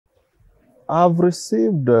I've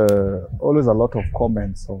received always a lot of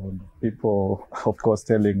comments on people, of course,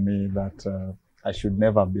 telling me that I should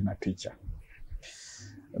never have been a teacher.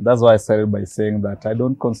 That's why I started by saying that I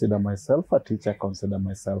don't consider myself a teacher, I consider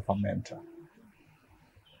myself a mentor.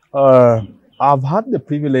 I've had the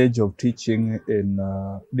privilege of teaching in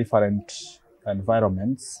different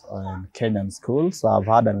environments in Kenyan schools. I've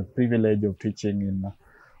had the privilege of teaching in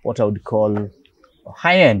what I would call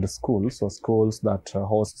high-end schools, or schools that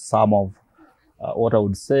host some of what I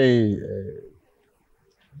would say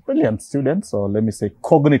brilliant students, or let me say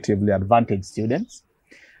cognitively advantaged students.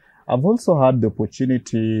 I've also had the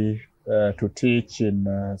opportunity to teach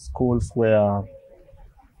in schools where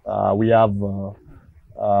we have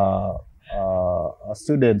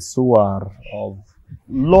students who are of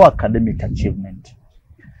low academic achievement.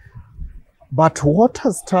 But what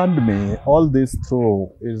has turned me all this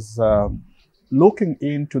through is looking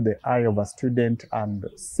into the eye of a student and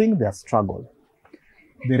seeing their struggle.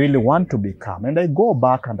 They really want to become. And I go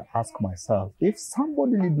back and ask myself, if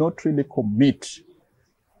somebody did not really commit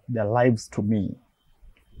their lives to me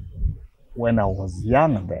when I was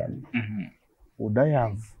young then, would I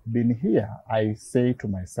have been here? I say to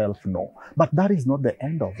myself, no. But that is not the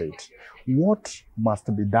end of it. What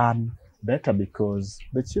must be done better? Because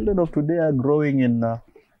the children of today are growing in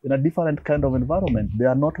a different kind of environment. They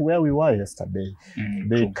are not where we were yesterday.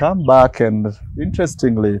 They come back, and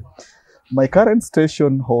interestingly, my current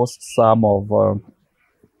station hosts some of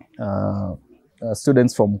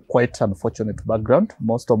students from quite unfortunate background.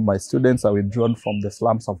 Most of my students are withdrawn from the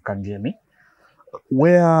slums of Kangemi,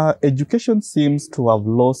 where education seems to have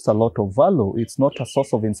lost a lot of value. It's not a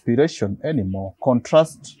source of inspiration anymore.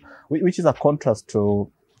 Which is a contrast to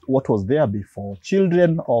what was there before.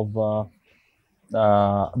 Children of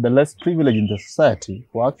the less privileged in the society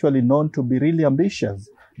were actually known to be really ambitious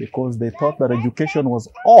because they thought that education was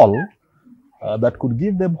all that could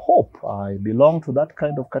give them hope. I belong to that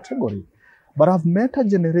kind of category. But I've met a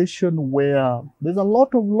generation where there's a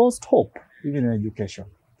lot of lost hope, even in education.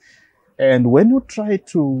 And when you try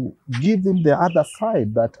to give them the other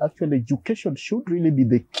side, that actually education should really be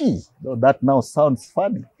the key, though that now sounds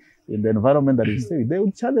funny in the environment that you say, they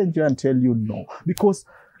will challenge you and tell you no. Because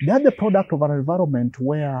they are the product of an environment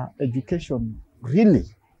where education really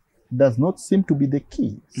does not seem to be the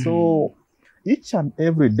key. So each and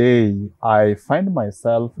every day, I find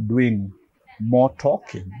myself doing more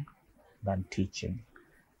talking than teaching.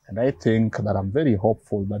 And I think that I'm very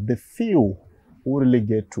hopeful that the few who really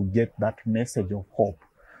get that message of hope,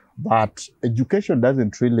 that education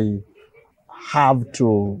doesn't really have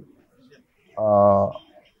to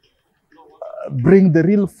bring the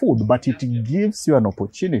real food, but it gives you an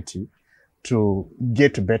opportunity to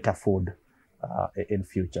get better food in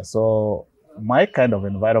future. So my kind of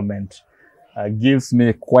environment gives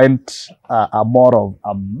me quite a more of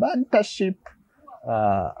a mentorship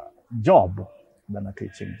job than a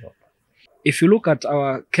teaching job. If you look at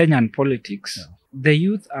our Kenyan politics, the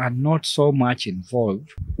youth are not so much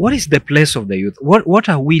involved. What is the place of the youth? What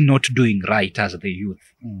are we not doing right as the youth?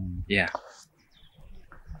 Yeah.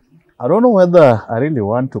 I don't know whether I really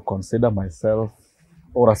want to consider myself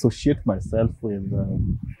or associate myself with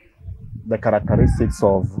the characteristics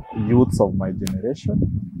of youths of my generation,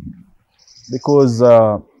 because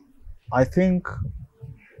I think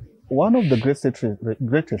one of the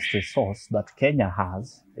greatest resource that Kenya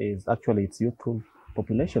has is actually its youthful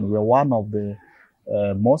population. We are one of the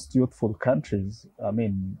most youthful countries, I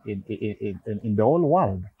mean, in the whole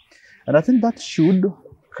world. And I think that should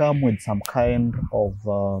come with some kind of,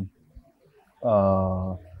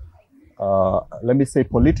 let me say,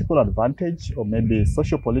 political advantage, or maybe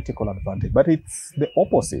socio-political advantage. But it's the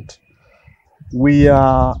opposite. We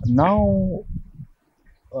are now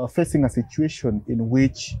facing a situation in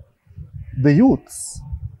which the youths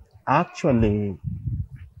are actually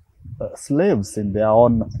slaves in their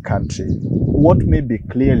own country. What may be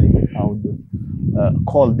clearly, I would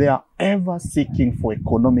call, they are ever seeking for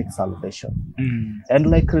economic salvation. And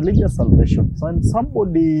like religious salvation, so when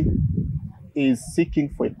somebody is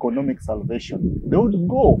seeking for economic salvation, they would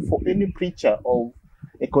go for any preacher of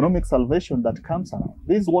economic salvation that comes around.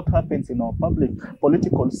 This is what happens in our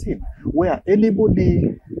political scene, where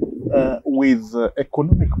anybody with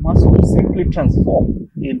economic muscle simply transform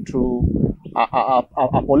into a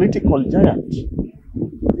political giant.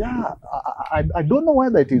 Yeah, I don't know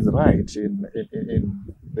whether it is right in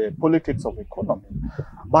the politics of economy,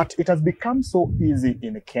 but it has become so easy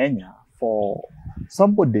in Kenya for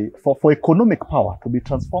somebody, for economic power to be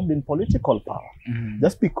transformed in political power,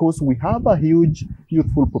 just because we have a huge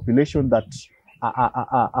youthful population that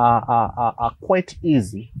are quite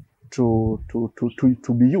easy to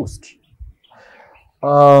be used.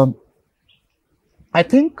 Um, I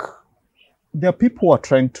think there are people who are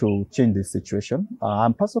trying to change this situation.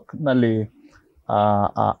 I'm personally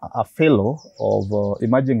a fellow of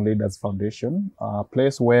Emerging Leaders Foundation, a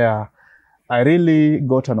place where I really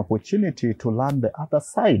got an opportunity to learn the other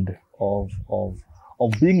side of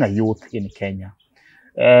being a youth in Kenya.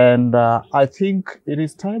 And I think it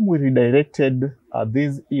is time we redirected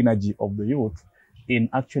this energy of the youth in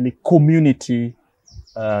actually community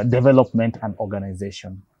development and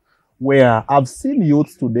organization, where I've seen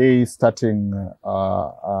youth today starting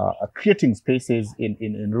creating spaces in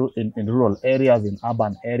rural areas, in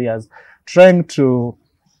urban areas, trying to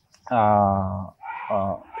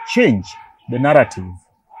change the narrative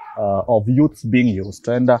of youths being used.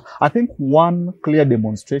 And I think one clear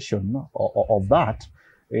demonstration of that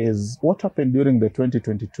is what happened during the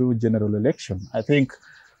 2022 general election. I think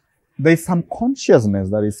there's some consciousness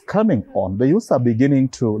that is coming on. The youth are beginning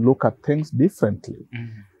to look at things differently.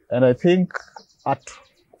 Mm-hmm. And I think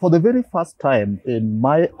for the very first time in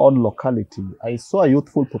my own locality, I saw a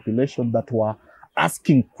youthful population that were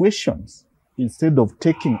asking questions instead of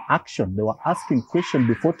taking action. They were asking questions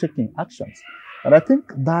before taking actions. And I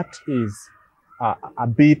think that is a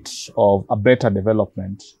bit of a better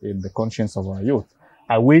development in the conscience of our youth.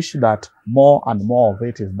 I wish that more and more of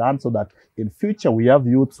it is done so that in future we have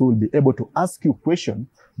youths who will be able to ask you questions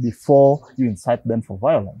before you incite them for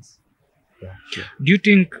violence. Yeah, sure. Do you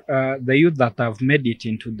think the youth that have made it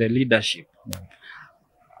into the leadership,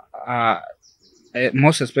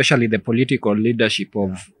 most especially the political leadership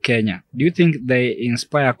of Kenya, do you think they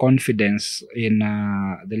inspire confidence in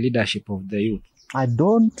the leadership of the youth? I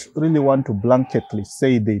don't really want to blanketly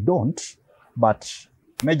say they don't, but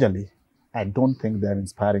majorly, I don't think they're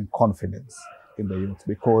inspiring confidence in the youth,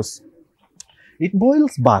 because it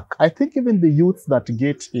boils back. I think even the youth that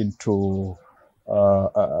get into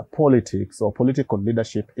politics or political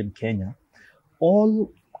leadership in Kenya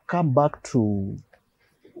all come back to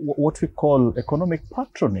what we call economic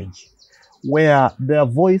patronage, where their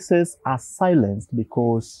voices are silenced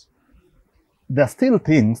because there are still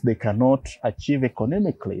things they cannot achieve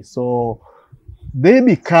economically. So they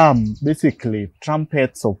become basically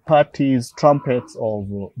trumpets of parties, trumpets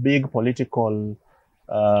of big political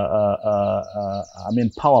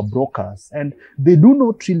power brokers, and they do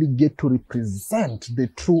not really get to represent the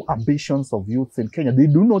true ambitions of youth in Kenya. They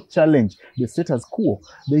do not challenge the status quo.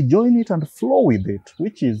 They join it and flow with it,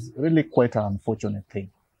 which is really quite an unfortunate thing.